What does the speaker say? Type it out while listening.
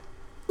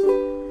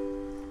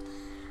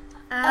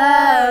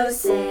Oh,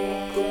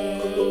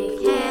 say,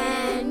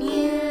 can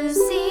you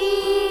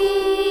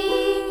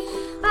see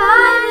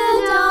by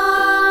the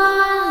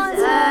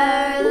dawn's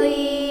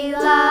early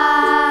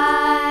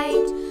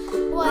light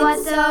what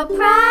so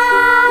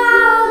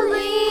proudly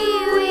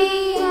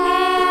we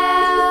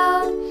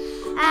hailed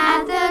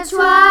at the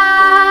twilight's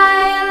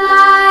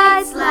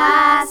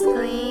last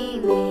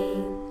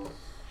gleaming,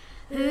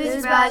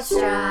 whose broad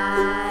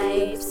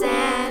stripes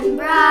and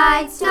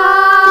bright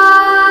stars